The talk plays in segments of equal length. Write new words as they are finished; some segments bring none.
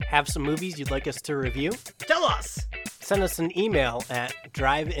Have some movies you'd like us to review? Tell us! Send us an email at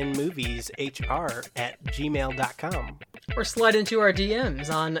driveinmovieshr@gmail.com. Or slide into our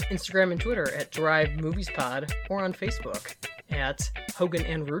DMs on Instagram and Twitter at Drive Movies Pod, or on Facebook at Hogan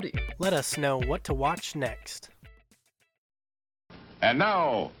and Rudy. Let us know what to watch next. And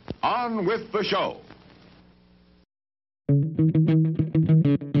now, on with the show.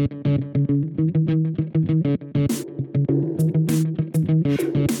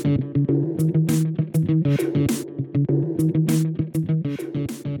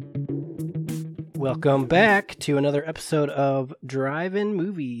 Welcome back to another episode of Drive-In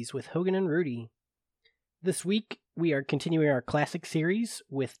Movies with Hogan and Rudy. This week, we are continuing our classic series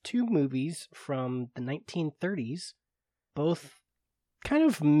with two movies from the 1930s, both kind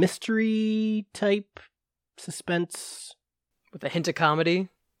of mystery-type suspense. With a hint of comedy.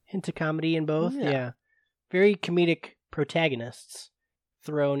 Hint of comedy in both, Yeah. yeah. Very comedic protagonists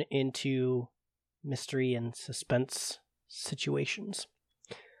thrown into mystery and suspense situations.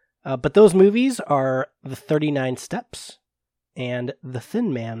 But those movies are The 39 Steps and The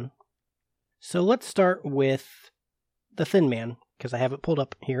Thin Man. So let's start with The Thin Man, because I have it pulled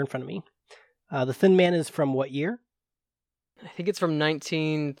up here in front of me. The Thin Man is from what year? I think it's from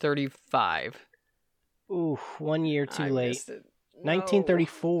 1935. Ooh, 1 year too I late. missed it. No.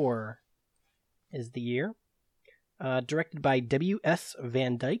 1934 is the year. Directed by W.S.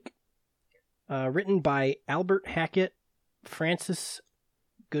 Van Dyke. Written by Albert Hackett, Francis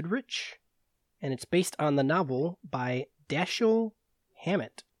Goodrich, and it's based on the novel by Dashiell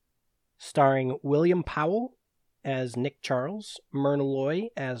Hammett, starring William Powell as Nick Charles, Myrna Loy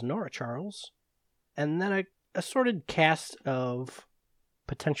as Nora Charles, and then a assorted cast of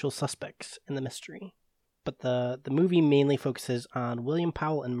potential suspects in the mystery. But the movie mainly focuses on William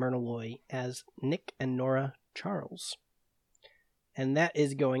Powell and Myrna Loy as Nick and Nora Charles. And that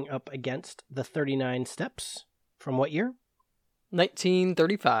is going up against The 39 Steps from what year?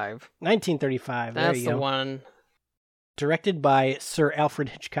 1935. 1935, there That's you the go. one. Directed by Sir Alfred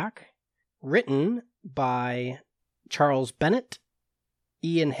Hitchcock. Written by Charles Bennett,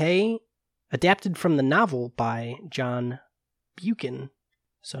 Ian Hay. Adapted from the novel by John Buchan.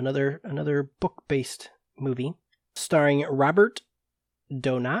 So another book-based movie. Starring Robert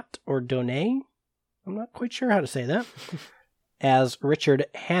Donat, or Donay, I'm not quite sure how to say that, as Richard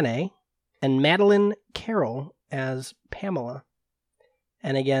Hannay, and Madeline Carroll as Pamela.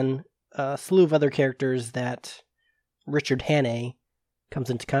 And again, a slew of other characters that Richard Hannay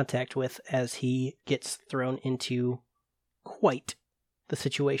comes into contact with as he gets thrown into quite the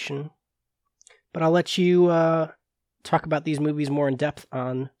situation. But I'll let you talk about these movies more in depth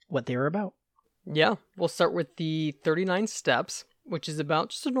on what they were about. Yeah, we'll start with the 39 Steps, which is about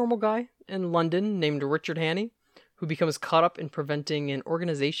just a normal guy in London named Richard Hannay, who becomes caught up in preventing an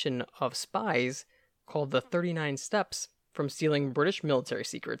organization of spies called the 39 Steps from stealing British military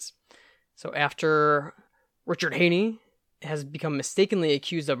secrets. So after Richard Hannay has become mistakenly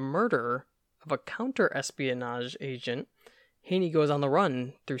accused of murder of a counter-espionage agent, Hannay goes on the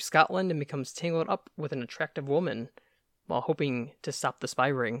run through Scotland and becomes tangled up with an attractive woman while hoping to stop the spy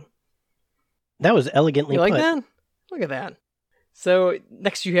ring. That was elegantly You like put. that? Look at that. So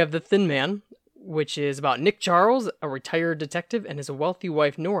next you have The Thin Man, which is about Nick Charles, a retired detective, and his wealthy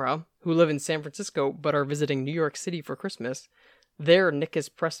wife Nora, who live in San Francisco but are visiting New York City for Christmas. There, Nick is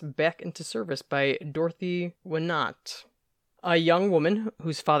pressed back into service by Dorothy Winant, a young woman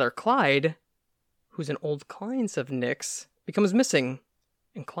whose father Clyde, who's an old client of Nick's, becomes missing.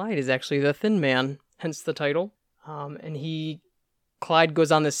 And Clyde is actually the Thin Man, hence the title. Clyde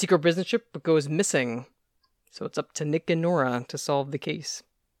goes on this secret business trip but goes missing. So it's up to Nick and Nora to solve the case.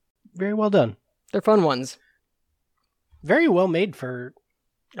 Very well done. They're fun ones. Very well made for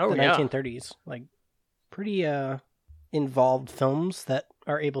Oh, the yeah. 1930s. Like, pretty involved films that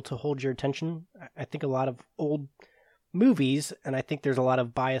are able to hold your attention. I think a lot of old movies, and I think there's a lot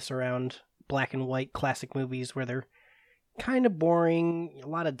of bias around black and white classic movies where they're kind of boring, a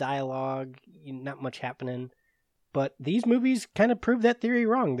lot of dialogue, not much happening. But these movies kind of prove that theory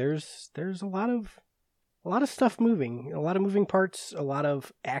wrong. There's a lot of stuff moving, a lot of moving parts, a lot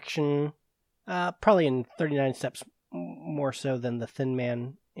of action. Probably in 39 Steps more so than The Thin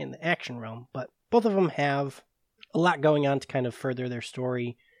Man in the action realm, but both of them have a lot going on to kind of further their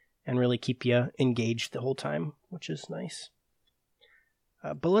story and really keep you engaged the whole time, which is nice.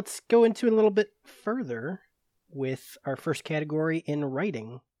 But let's go into it a little bit further with our first category in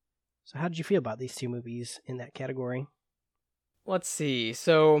writing. So how did you feel about these two movies in that category? Let's see.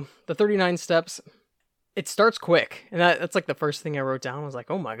 So, The 39 Steps, it starts quick. And that's like the first thing I wrote down. I was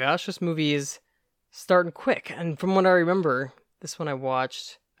like, oh my gosh, this movie is starting quick. And from what I remember, this one I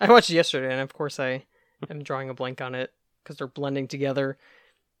watched, I watched it yesterday, and of course I am drawing a blank on it because they're blending together.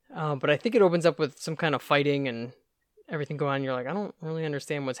 But I think it opens up with some kind of fighting and everything going on. You're like, I don't really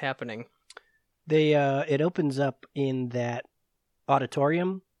understand what's happening. It opens up in that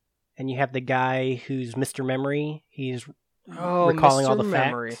auditorium, and you have the guy who's Mr. Memory. He's recalling Mr. all the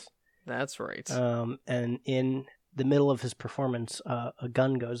Memory. facts. That's right. And in the middle of his performance, a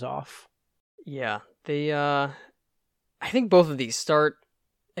gun goes off. Yeah, they. I think both of these start,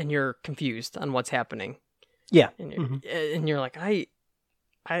 and you're confused on what's happening. Yeah, and you're like, I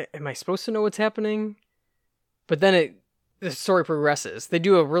am I supposed to know what's happening? But then the story progresses. They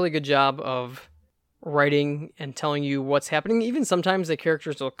do a really good job of writing and telling you what's happening. Even sometimes the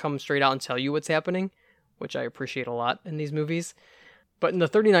characters will come straight out and tell you what's happening, which I appreciate a lot in these movies. But in the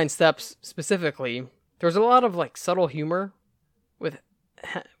 39 Steps specifically, there's a lot of like subtle humor with,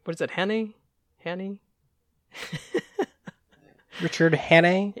 what is it, Haney? Richard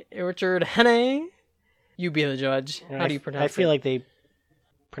Haney? Richard Haney? You be the judge. How do you pronounce it? I feel like they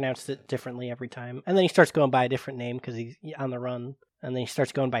pronounced it differently every time. And then he starts going by a different name because he's on the run. And then he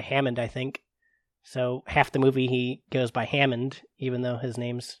starts going by Hammond, I think. So half the movie he goes by Hammond, even though his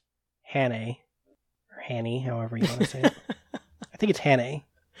name's Haney. Or Haney, however you want to say it. I think it's Haney.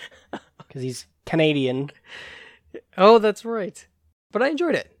 Because he's Canadian. Oh, that's right. But I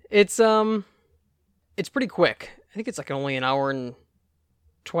enjoyed it. It's pretty quick. I think it's like only an hour and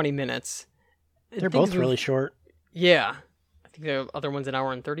 20 minutes. They're both really short. Yeah. I think the other one's an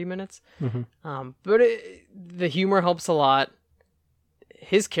hour and 30 minutes. Mm-hmm. But the humor helps a lot.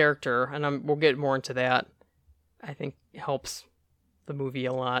 His character, and we'll get more into that, I think helps the movie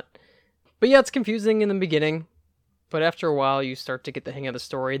a lot. But yeah, it's confusing in the beginning. But after a while, you start to get the hang of the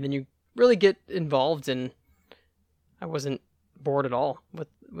story. And then you really get involved, and I wasn't bored at all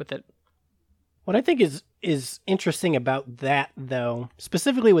with it. What I think is interesting about that, though,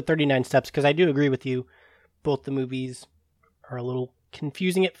 specifically with 39 Steps, because I do agree with you, both the movies are a little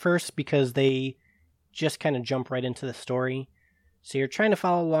confusing at first because they just kind of jump right into the story. So you're trying to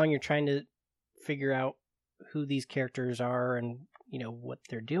follow along, you're trying to figure out who these characters are and, what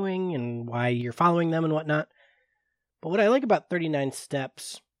they're doing and why you're following them and whatnot. But what I like about 39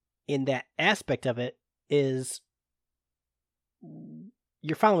 Steps in that aspect of it is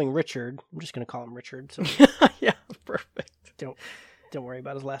you're following Richard. I'm just going to call him Richard. So yeah, perfect. Don't worry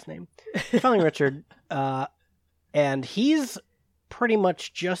about his last name. You're following Richard, and he's pretty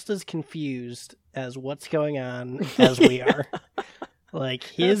much just as confused as what's going on as we are. Like,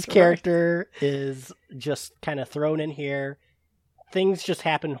 his character is just kind of thrown in here. Things just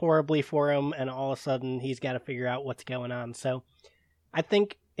happen horribly for him, and all of a sudden he's got to figure out what's going on. So I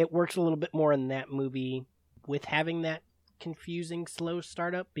think it works a little bit more in that movie with having that confusing, slow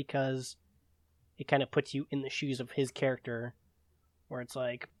startup, because it kind of puts you in the shoes of his character, where it's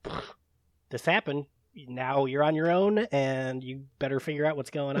like, this happened. Now you're on your own, and you better figure out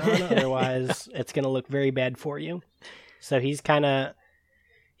what's going on, otherwise it's going to look very bad for you. So he's kind of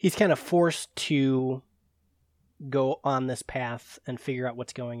forced to go on this path and figure out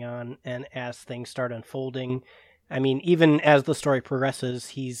what's going on. And as things start unfolding, I mean, even as the story progresses,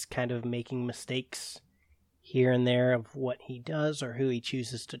 he's kind of making mistakes here and there of what he does or who he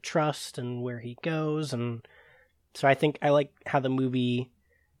chooses to trust and where he goes. And so I think I like how the movie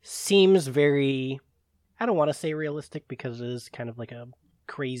seems very, I don't want to say realistic because it is kind of like a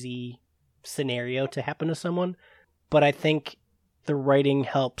crazy scenario to happen to someone, but I think the writing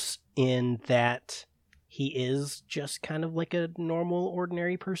helps in that he is just kind of like a normal,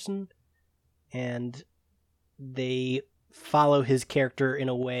 ordinary person, and they follow his character in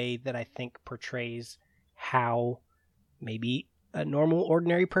a way that I think portrays how maybe a normal,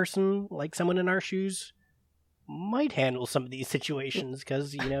 ordinary person, like someone in our shoes, might handle some of these situations,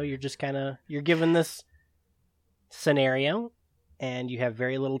 because, you're just you're given this scenario, and you have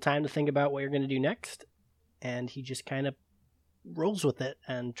very little time to think about what you're going to do next, and he just kind of rolls with it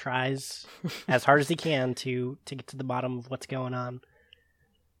and tries as hard as he can to get to the bottom of what's going on.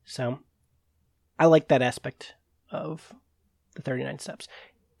 So I like that aspect of the 39 Steps.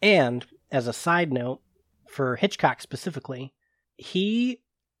 And as a side note, for Hitchcock specifically, he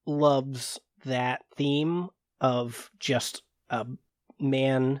loves that theme of just a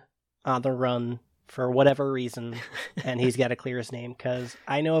man on the run for whatever reason, and he's got to clear his name, because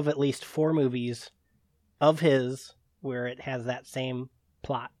I know of at least 4 movies of his where it has that same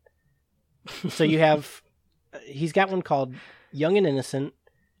plot. So you have, he's got one called Young and Innocent,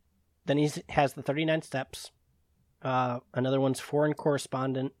 then he has the 39 Steps, another one's Foreign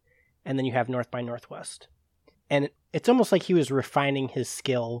Correspondent, and then you have North by Northwest. And it's almost like he was refining his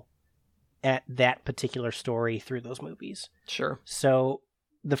skill at that particular story through those movies. Sure. So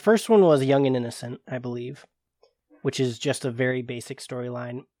the first one was Young and Innocent, I believe, which is just a very basic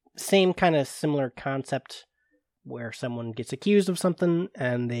storyline. Same kind of similar concept where someone gets accused of something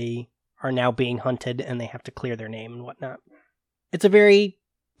and they are now being hunted and they have to clear their name and whatnot. It's a very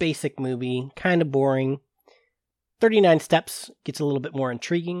basic movie, kind of boring. 39 Steps gets a little bit more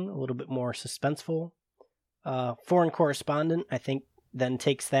intriguing, a little bit more suspenseful. Foreign Correspondent, I think, then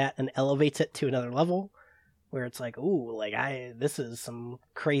takes that and elevates it to another level, where it's like, ooh, like this is some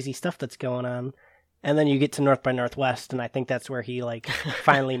crazy stuff that's going on. And then you get to North by Northwest, and I think that's where he like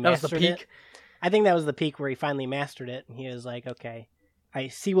finally mastered that was the peak. it. I think that was the peak where he finally mastered it, and he was like, okay, I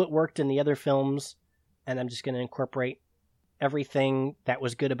see what worked in the other films, and I'm just going to incorporate everything that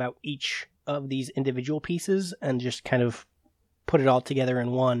was good about each of these individual pieces and just kind of put it all together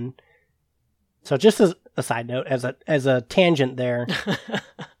in one. So just as a side note, as a tangent there,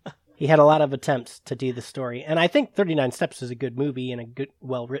 he had a lot of attempts to do the story. And I think 39 Steps is a good movie and a good,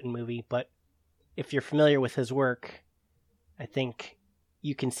 well-written movie, but if you're familiar with his work, I think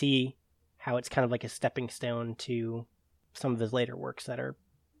you can see how it's kind of like a stepping stone to some of his later works that are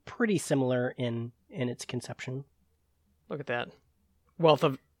pretty similar in its conception. Look at that. Wealth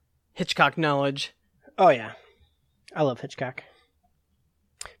of Hitchcock knowledge. Oh, yeah. I love Hitchcock.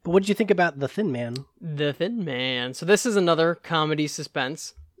 But what did you think about The Thin Man? The Thin Man. So this is another comedy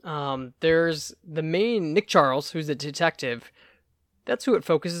suspense. There's the main Nick Charles, who's a detective. That's who it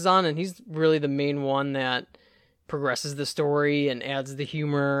focuses on, and he's really the main one that progresses the story and adds the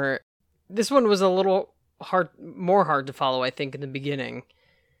humor. This one was a little more hard to follow, I think, in the beginning.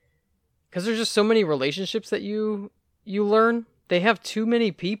 Because there's just so many relationships that you learn. They have too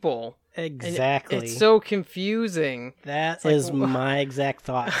many people. Exactly. It's so confusing. That is my exact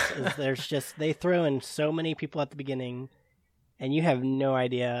thoughts. They throw in so many people at the beginning, and you have no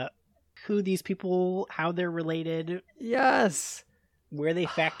idea who these people, how they're related. Yes. Where they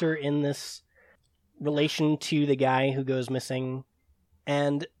factor in this relation to the guy who goes missing.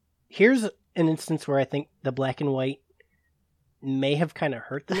 And here's an instance where I think the black and white may have kind of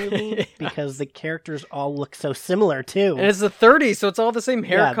hurt the movie yes. because the characters all look so similar too. And it's the 30s, so it's all the same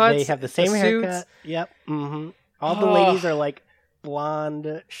haircuts. Yeah, they have the same haircut. Yep. Mm-hmm. All the ladies are like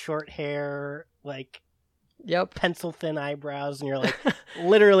blonde, short hair, like pencil thin eyebrows, and you're like,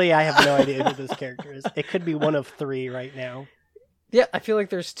 literally, I have no idea who this character is. It could be one of three right now. Yeah, I feel like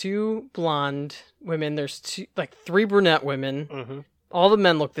there's 2 blonde women. There's 3 brunette women. Mm-hmm. All the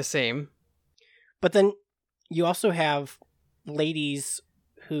men look the same. But then you also have ladies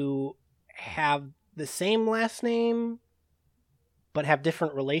who have the same last name but have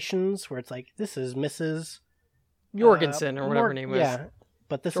different relations, where it's like, this is Mrs. Jorgensen or whatever her name was. Yeah,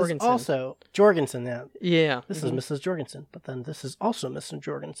 but this Jorgensen. is also Jorgensen. Yeah. This is Mrs. Jorgensen, but then this is also Mrs.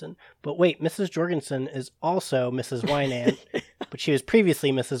 Jorgensen. But wait, Mrs. Jorgensen is also Mrs. Wynant, but she was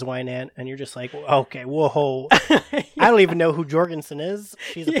previously Mrs. Wynant, and you're just like, okay, whoa. I don't even know who Jorgensen is.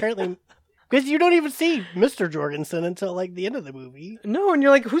 She's apparently... Because you don't even see Mr. Jorgensen until, like, the end of the movie. No, and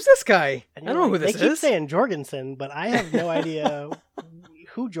you're like, who's this guy? I don't know who this is. They keep saying Jorgensen, but I have no idea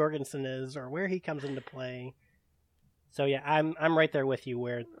who Jorgensen is or where he comes into play. So, yeah, I'm right there with you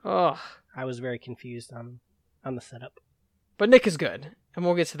where I was very confused on the setup. But Nick is good, and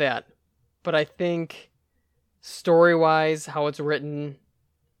we'll get to that. But I think story-wise, how it's written,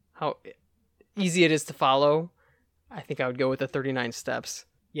 how easy it is to follow, I think I would go with the 39 Steps.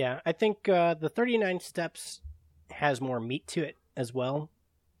 Yeah, I think the 39 Steps has more meat to it as well.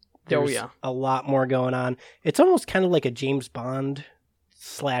 There's a lot more going on. It's almost kind of like a James Bond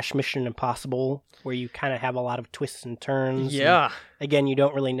 / Mission Impossible, where you kind of have a lot of twists and turns. Yeah. And again, you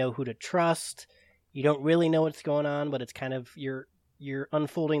don't really know who to trust. You don't really know what's going on, but it's kind of you're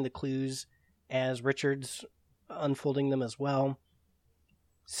unfolding the clues as Richard's unfolding them as well.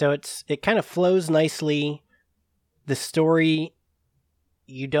 So it kind of flows nicely. The story,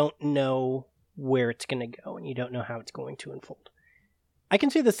 you don't know where it's going to go, and you don't know how it's going to unfold. I can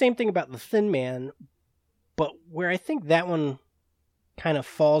say the same thing about The Thin Man, but where I think that one kind of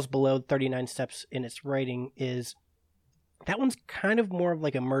falls below 39 Steps in its writing is that one's kind of more of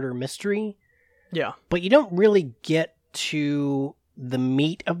like a murder mystery. Yeah. But you don't really get to the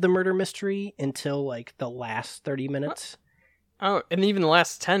meat of the murder mystery until like the last 30 minutes. Oh, and even the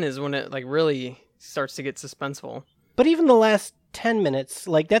last 10 is when it like really starts to get suspenseful. But even the last 10 minutes,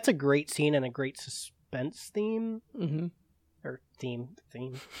 like, that's a great scene and a great suspense theme. Mm-hmm. Or theme.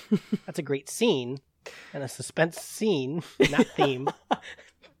 That's a great scene and a suspense scene, not theme.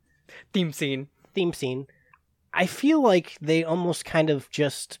 Theme scene. I feel like they almost kind of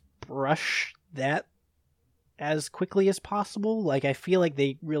just brush that as quickly as possible. Like, I feel like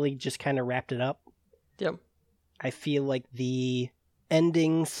they really just kind of wrapped it up. Yep. I feel like the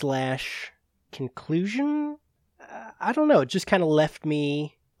ending / conclusion, I don't know. It just kind of left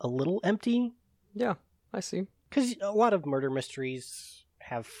me a little empty. Yeah, I see. Because a lot of murder mysteries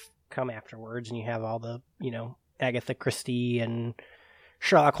have come afterwards, and you have all the, Agatha Christie and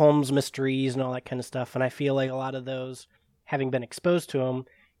Sherlock Holmes mysteries and all that kind of stuff. And I feel like a lot of those, having been exposed to them,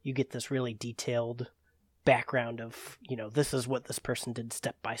 you get this really detailed background of, this is what this person did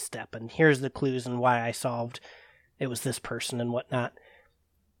step by step, and here's the clues and why I solved it was this person and whatnot.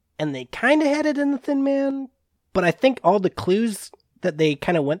 And they kind of had it in The Thin Man, but I think all the clues that they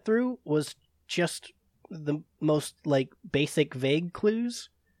kind of went through was just the most, basic, vague clues.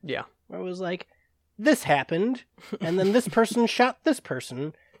 Yeah. Where it was like, this happened, and then this person shot this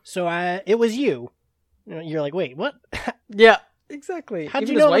person, so it was you. You're like, wait, what? Yeah, exactly. How'd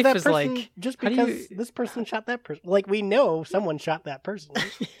Even you know his that wife person, is like, just because this person shot that person? Like, we know someone shot that person.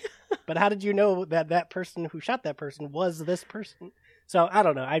 But how did you know that that person who shot that person was this person? So, I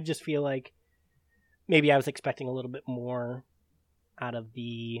don't know. I just feel like maybe I was expecting a little bit more out of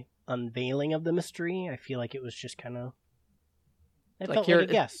the unveiling of the mystery. I feel like it was just kind of... It felt like a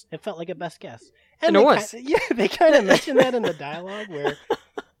guess. It felt like a best guess. And it was. They kind of mentioned that in the dialogue where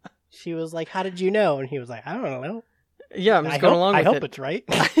she was like, how did you know? And he was like, I don't know. Yeah, I'm just going along with it. I hope it's right.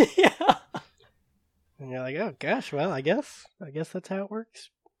 Yeah. And you're like, oh, gosh, well, I guess that's how it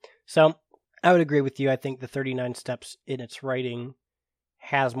works. So I would agree with you. I think the 39 Steps in its writing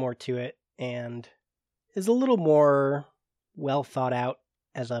has more to it and is a little more well thought out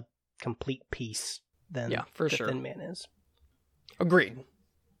as a complete piece than The Thin Man is. Agreed.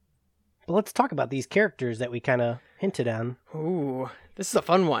 But let's talk about these characters that we kind of hinted on. Ooh, this is a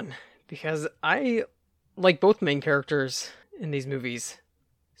fun one because I like both main characters in these movies.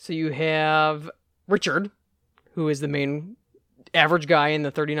 So you have Richard, who is the main average guy in the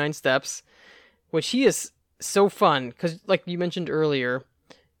 39 Steps, which he is so fun because, like you mentioned earlier,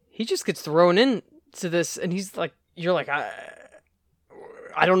 he just gets thrown into this and he's like, you're like,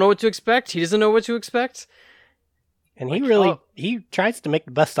 I don't know what to expect. He doesn't know what to expect. And he tries to make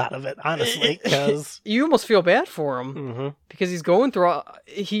the best out of it, honestly, because you almost feel bad for him mm-hmm. because he's going through.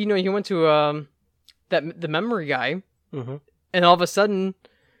 He went to the memory guy, mm-hmm. and all of a sudden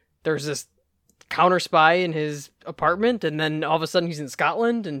there's this counter spy in his apartment, and then all of a sudden he's in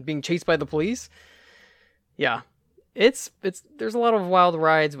Scotland and being chased by the police. Yeah, it's there's a lot of wild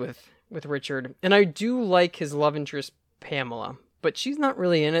rides with Richard, and I do like his love interest Pamela, but she's not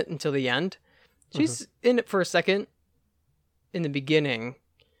really in it until the end. She's in it for a second in the beginning,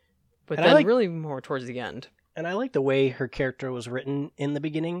 but and then really more towards the end. And I like the way her character was written in the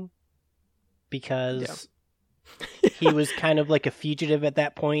beginning because he was kind of like a fugitive at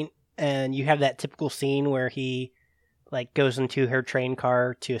that point, and you have that typical scene where he goes into her train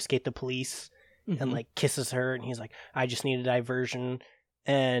car to escape the police and kisses her, and he's like, I just need a diversion,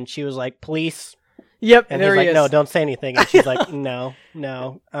 and she was like, police. Yep, and there he's he like, is. no, don't say anything. And she's like, no,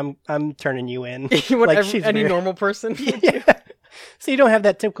 I'm turning you in. Any normal person. Yeah. So you don't have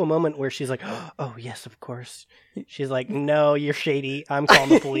that typical moment where she's like, oh, yes, of course. She's like, no, you're shady. I'm calling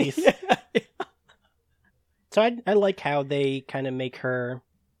the police. Yeah. So I like how they kind of make her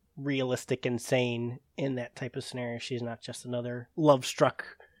realistic and sane in that type of scenario. She's not just another love-struck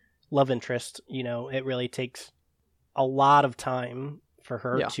love interest. It really takes a lot of time for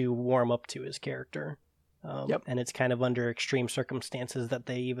her to warm up to his character. And it's kind of under extreme circumstances that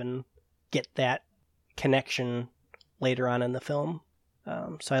they even get that connection later on in the film.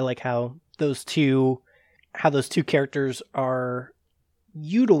 So I like how those two characters are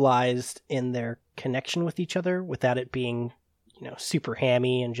utilized in their connection with each other without it being, super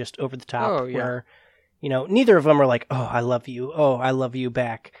hammy and just over the top. Where, neither of them are like, oh, I love you. Oh, I love you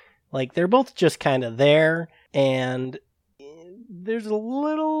back. They're both just kind of there, and there's a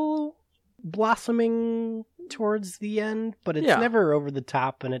little blossoming towards the end, but it's never over the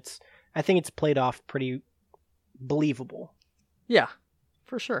top, and I think it's played off pretty believable. Yeah,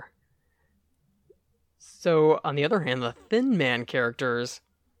 for sure. So, on the other hand, the Thin Man characters,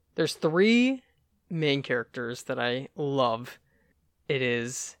 there's 3 main characters that I love. It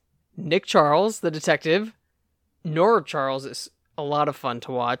is Nick Charles, the detective. Nora Charles is a lot of fun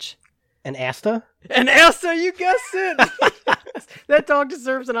to watch. And Asta? And Asta, you guessed it! That dog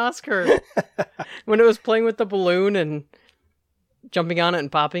deserves an Oscar. When it was playing with the balloon and jumping on it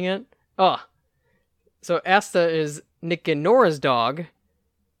and popping it. Oh. So Asta is Nick and Nora's dog,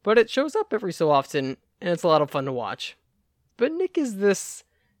 but it shows up every so often, and it's a lot of fun to watch. But Nick is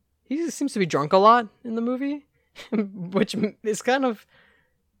he seems to be drunk a lot in the movie, which is kind of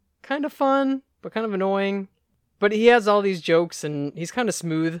fun, but kind of annoying. But he has all these jokes, and he's kind of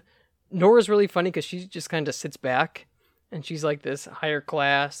smooth. Nora's really funny because she just kind of sits back and she's like this higher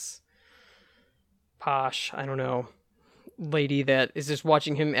class, posh, I don't know, lady that is just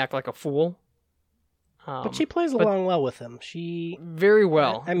watching him act like a fool. But she plays along well with him. She very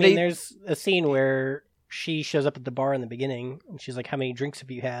well. I mean, there's a scene where she shows up at the bar in the beginning, and she's like, "How many drinks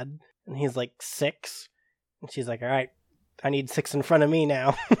have you had?" And he's like, 6. And she's like, "All right, I need 6 in front of me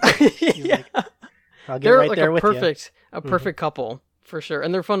now." He's yeah. like, I'll get They're right like there a with perfect, you. a perfect couple for sure,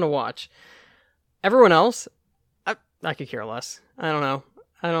 and they're fun to watch. Everyone else, I could care less. I don't know.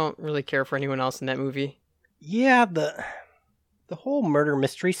 I don't really care for anyone else in that movie. Yeah, the whole murder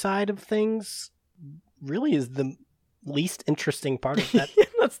mystery side of things really is the least interesting part of that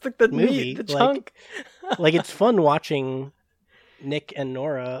That's the movie. meat, the chunk. Like, it's fun watching Nick and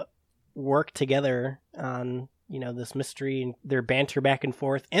Nora work together on, you know, this mystery and their banter back and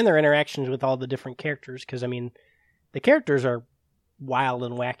forth and their interactions with all the different characters. Because, I mean, the characters are wild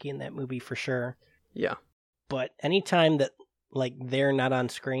and wacky in that movie for sure. Yeah. But anytime that, like, they're not on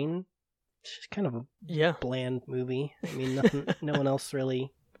screen, it's just kind of a bland movie. I mean, nothing, no one else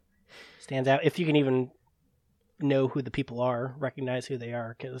really stands out. If you can even know who the people are, recognize who they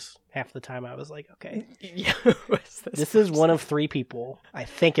are, because half the time I was like, okay, Yeah. this is one of 3 people. I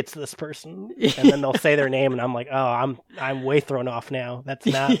think it's this person, and then they'll say their name, and I'm like, oh, I'm way thrown off now. That's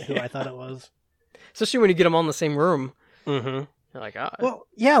not who I thought it was. Especially when you get them all in the same room. Mm-hmm. You're like, oh. Well,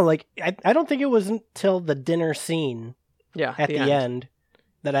 yeah, like I don't think it was until the dinner scene, at the end,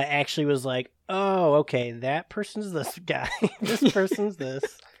 that I actually was like, oh, okay, that person's this guy, this person's this.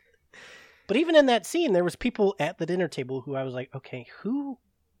 But even in that scene, there was people at the dinner table who I was like, okay, who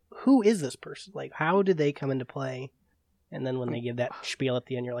is this person? Like, how did they come into play? And then when they give that spiel at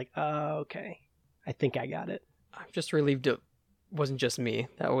the end, you're like, oh, okay, I think I got it. I'm just relieved it wasn't just me.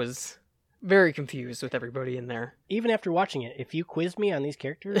 That was very confused with everybody in there. Even after watching it, if you quizzed me on these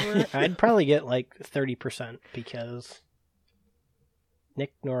characters, I'd probably get like 30% because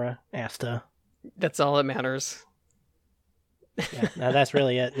Nick, Nora, Asta. That's all that matters. Yeah, no, that's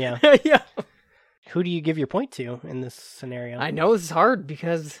really it. Yeah. Yeah. Who do you give your point to in this scenario? I know this is hard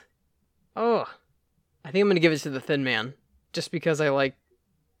because, I think I'm going to give it to the Thin Man. Just because I like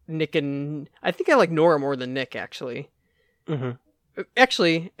Nick and... I think I like Nora more than Nick, actually. Mm-hmm.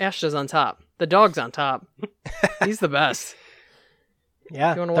 Actually, Ashta's on top. The dog's on top. He's the best.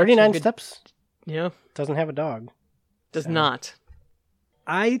 Yeah, 39 Steps Yeah. doesn't have a dog. Does not.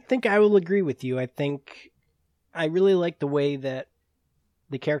 I think I will agree with you. I think I really like the way that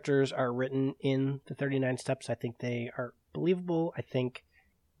the characters are written in the 39 Steps. I think they are believable. I think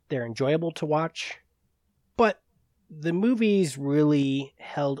they're enjoyable to watch. But the movie's really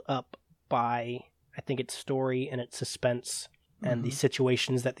held up by, I think, its story and its suspense and the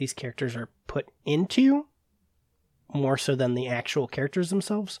situations that these characters are put into, more so than the actual characters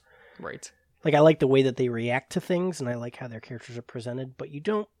themselves. Right. Like, I like the way that they react to things, and I like how their characters are presented, but you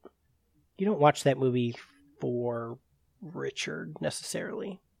don't watch that movie for Richard,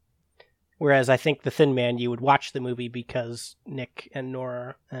 necessarily. Whereas I think The Thin Man, you would watch the movie because Nick and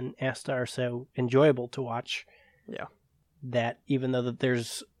Nora and Asta are so enjoyable to watch. Yeah. That even though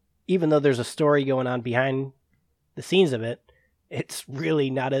there's a story going on behind the scenes of it, it's really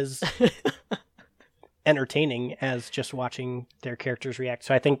not as entertaining as just watching their characters react.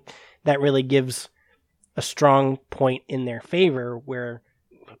 So I think that really gives a strong point in their favor where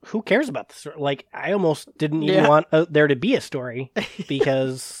who cares about the story? Like, I almost didn't even want there to be a story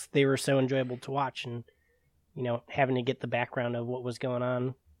because they were so enjoyable to watch and, you know, having to get the background of what was going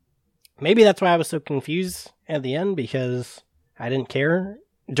on. Maybe that's why I was so confused at the end, because I didn't care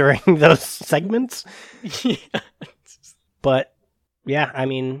during those segments. Yeah. But yeah, I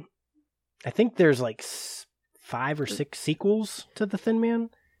mean, I think there's like 5 or 6 sequels to The Thin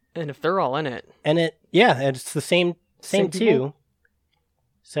Man. And if they're all in it. And it's the same two. People?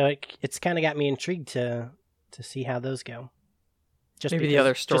 So it's kind of got me intrigued to see how those go. Just Maybe the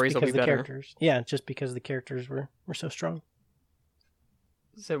other stories will be better. Characters, yeah, just because the characters were so strong.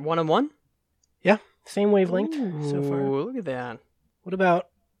 Is it 1-on-1? Yeah, same wavelength so far. Ooh, look at that. What about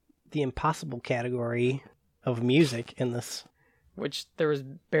the impossible category of music in this? Which there was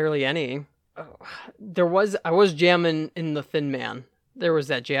barely any. I was jamming in The Thin Man. There was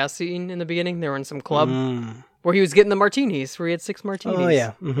that jazz scene in the beginning. They were in some club where he was getting the martinis, where he had 6 martinis. Oh,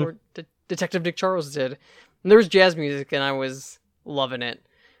 yeah. Or Detective Dick Charles did. And there was jazz music, and I was loving it.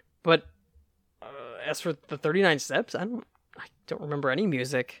 But as for the 39 Steps, I don't remember any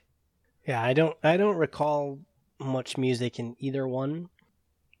music. Yeah, I don't recall much music in either one.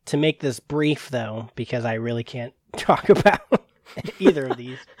 To make this brief, though, because I really can't talk about either of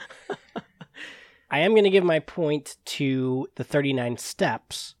these, I am going to give my point to the 39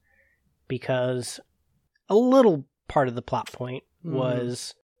 Steps because a little part of the plot point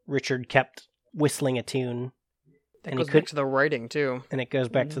was Richard kept whistling a tune. That goes back to the writing, too. And it goes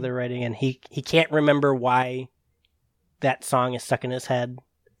back to the writing, and he can't remember why that song is stuck in his head,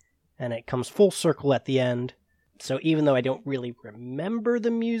 and it comes full circle at the end. So even though I don't really remember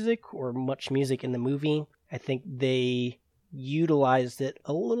the music or much music in the movie, I think they utilized it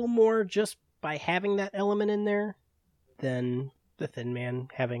a little more just by having that element in there than the Thin Man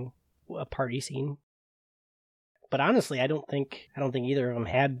having a party scene. But honestly, I don't think either of them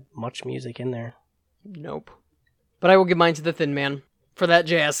had much music in there. Nope. But I will give mine to the Thin Man for that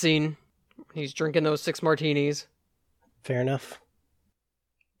jazz scene. He's drinking those 6 martinis. Fair enough.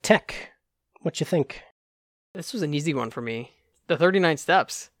 Tech, what you think? This was an easy one for me. The 39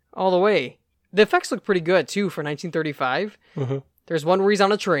 Steps, all the way. The effects look pretty good, too, for 1935. Mm-hmm. There's one where he's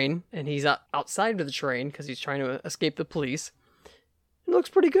on a train, and he's outside of the train because he's trying to escape the police. It looks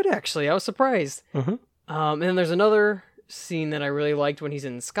pretty good, actually. I was surprised. Mm-hmm. And then there's another scene that I really liked when he's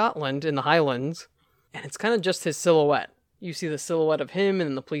in Scotland, in the Highlands, and it's kind of just his silhouette. You see the silhouette of him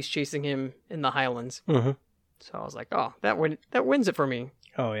and the police chasing him in the Highlands. Mm-hmm. So I was like, oh, that wins it for me.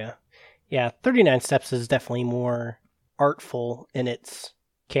 Oh, yeah. Yeah, 39 Steps is definitely more artful in its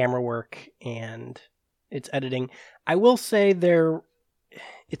camera work and its editing. I will say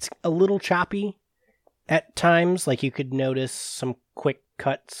it's a little choppy at times. Like, you could notice some quick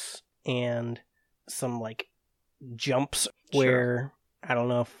cuts and some, like, jumps where, I don't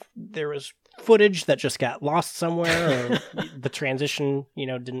know if there was footage that just got lost somewhere or the transition,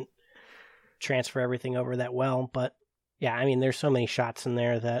 didn't transfer everything over that well. But, yeah, I mean, there's so many shots in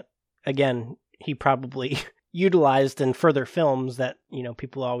there that, again, he probably utilized in further films that,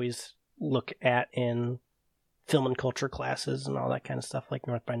 people always look at in film and culture classes and all that kind of stuff, like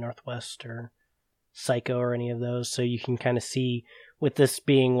North by Northwest or Psycho or any of those. So you can kind of see, with this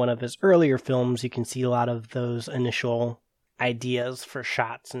being one of his earlier films, you can see a lot of those initial ideas for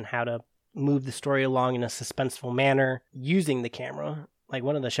shots and how to move the story along in a suspenseful manner using the camera. Like,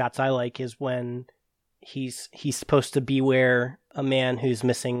 one of the shots I like is when he's supposed to beware a man who's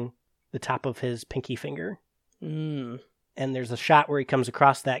missing the top of his pinky finger. And there's a shot where he comes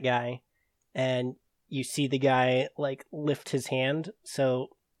across that guy, and you see the guy, like, lift his hand. So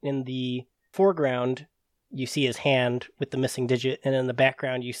in the foreground, you see his hand with the missing digit, and in the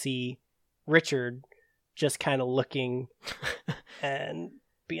background, you see Richard just kind of looking and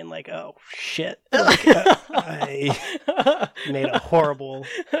being like, oh, shit. Like, I made a horrible,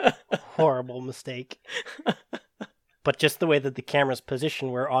 horrible mistake. But just the way that the camera's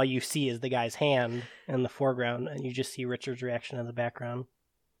positioned, where all you see is the guy's hand in the foreground, and you just see Richard's reaction in the background.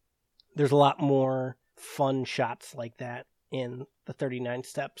 There's a lot more fun shots like that in the 39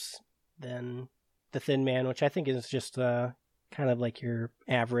 Steps than the Thin Man, which I think is just kind of like your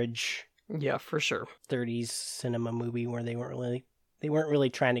average, yeah, for sure, 30s cinema movie where they weren't really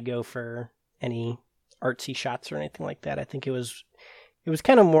trying to go for any artsy shots or anything like that. I think it was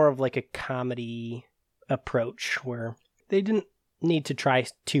kind of more of like a comedy approach where they didn't need to try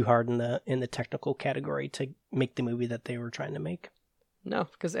too hard in the technical category to make the movie that they were trying to make. No,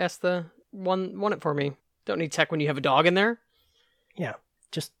 because that's the won it for me. Don't need tech when you have a dog in there. Yeah,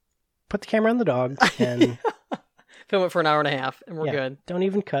 just put the camera on the dog and film it for an hour and a half, and we're good. Don't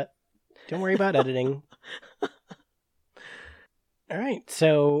even cut. Don't worry about editing. All right,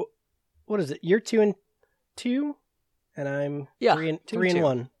 so what is it? You're 2 and 2, and I'm 3 and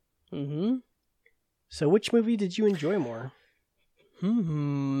 1. Mm-hmm. So which movie did you enjoy more?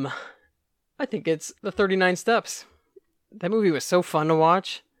 I think it's The 39 Steps. That movie was so fun to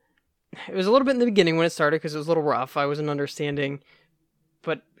watch. It was a little bit in the beginning when it started because it was a little rough. I wasn't understanding.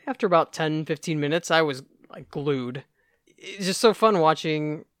 But after about 10, 15 minutes, I was like glued. It's just so fun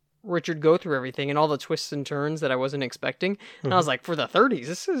watching Richard go through everything and all the twists and turns that I wasn't expecting. And I was like, for the 30s,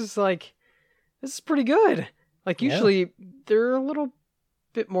 this is pretty good. Like, usually they're a little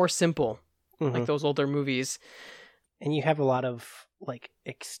bit more simple, like those older movies. And you have a lot of, like,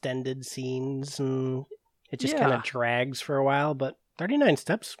 extended scenes, and it just kind of drags for a while. But 39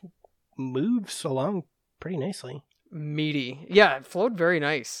 Steps moves along pretty nicely. Meaty. Yeah, it flowed very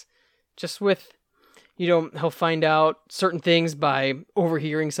nice. Just with, he'll find out certain things by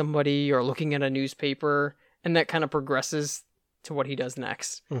overhearing somebody or looking at a newspaper, and that kind of progresses to what he does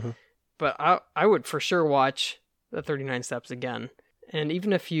next. But I would for sure watch The 39 Steps again. And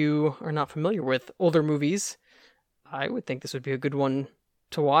even if you are not familiar with older movies, I would think this would be a good one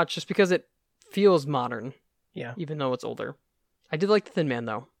to watch just because it feels modern. Yeah. Even though it's older. I did like The Thin Man,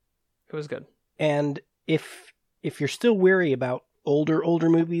 though. It was good. And if you're still weary about older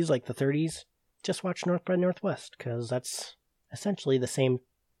movies like the 30s, just watch North by Northwest, because that's essentially the same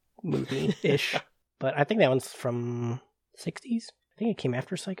movie-ish. but I think that one's from 60s. I think it came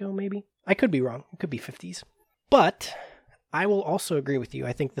after Psycho, maybe. I could be wrong. It could be 50s. But I will also agree with you.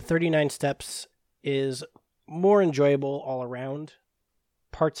 I think the 39 Steps is more enjoyable all around.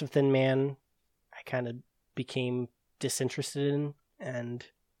 Parts of Thin Man, I kind of became disinterested in, and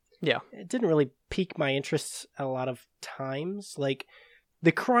Yeah. it didn't really pique my interests a lot of times. Like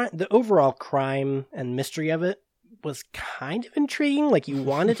the overall crime and mystery of it was kind of intriguing. Like you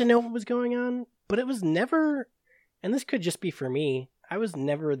wanted to know what was going on, but it was never, and this could just be for me, I was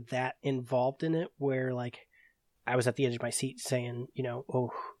never that involved in it where like I was at the edge of my seat saying,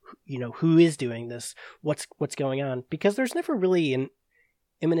 who is doing this? What's going on? Because there's never really an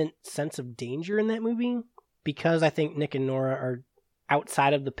imminent sense of danger in that movie, because I think Nick and Nora are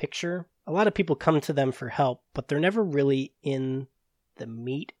outside of the picture. A lot of people come to them for help, but they're never really in the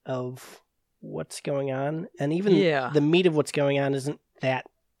meat of what's going on. And even the meat of what's going on isn't that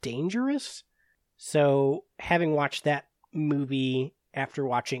dangerous. So having watched that movie after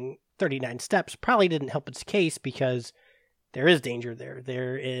watching 39 Steps probably didn't help its case, because there is danger there.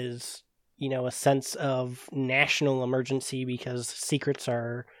 There is, a sense of national emergency because secrets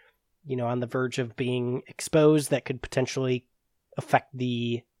are, on the verge of being exposed that could potentially affect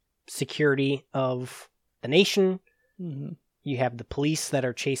the security of the nation. Mm-hmm. You have the police that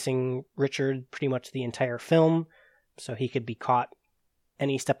are chasing Richard pretty much the entire film, so he could be caught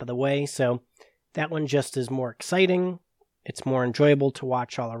any step of the way. So that one just is more exciting. It's more enjoyable to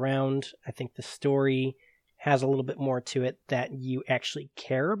watch all around. I think the story has a little bit more to it that you actually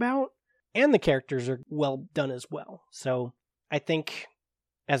care about, and the characters are well done as well. So I think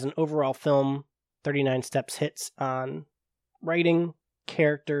as an overall film, 39 Steps hits on writing,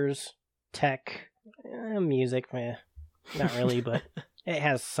 characters, tech, music, not really, but it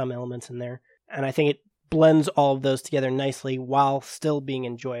has some elements in there. And I think it blends all of those together nicely while still being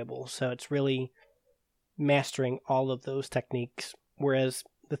enjoyable. So it's really mastering all of those techniques. Whereas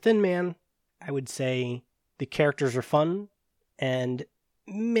The Thin Man, I would say the characters are fun, and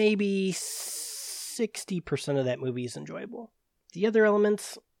maybe 60% of that movie is enjoyable. The other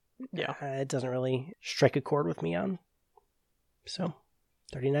elements, it doesn't really strike a chord with me on. So,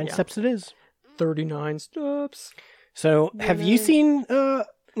 39 Steps it is. 39 Steps. So, have you seen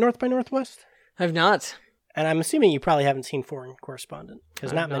North by Northwest? I've not. And I'm assuming you probably haven't seen Foreign Correspondent,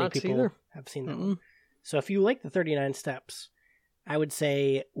 because not many people either. have seen that one. So if you like the 39 Steps, I would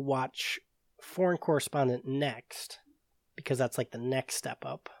say watch Foreign Correspondent next, because that's like the next step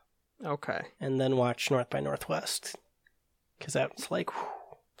up. Okay. And then watch North by Northwest, because that's like...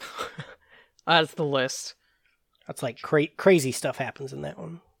 That's the list. That's like crazy stuff happens in that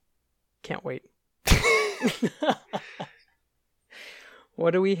one. Can't wait.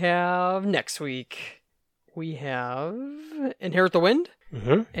 What do we have next week? We have Inherit the Wind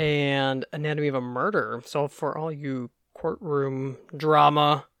and Anatomy of a Murder. So for all you courtroom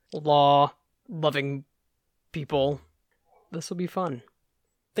drama, law loving people, this will be fun.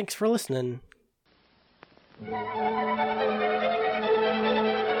 Thanks for listening.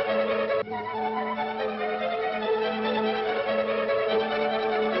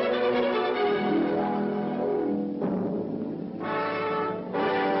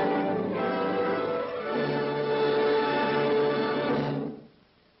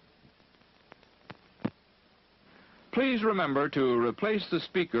 Please remember to replace the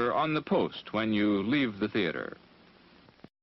speaker on the post when you leave the theater.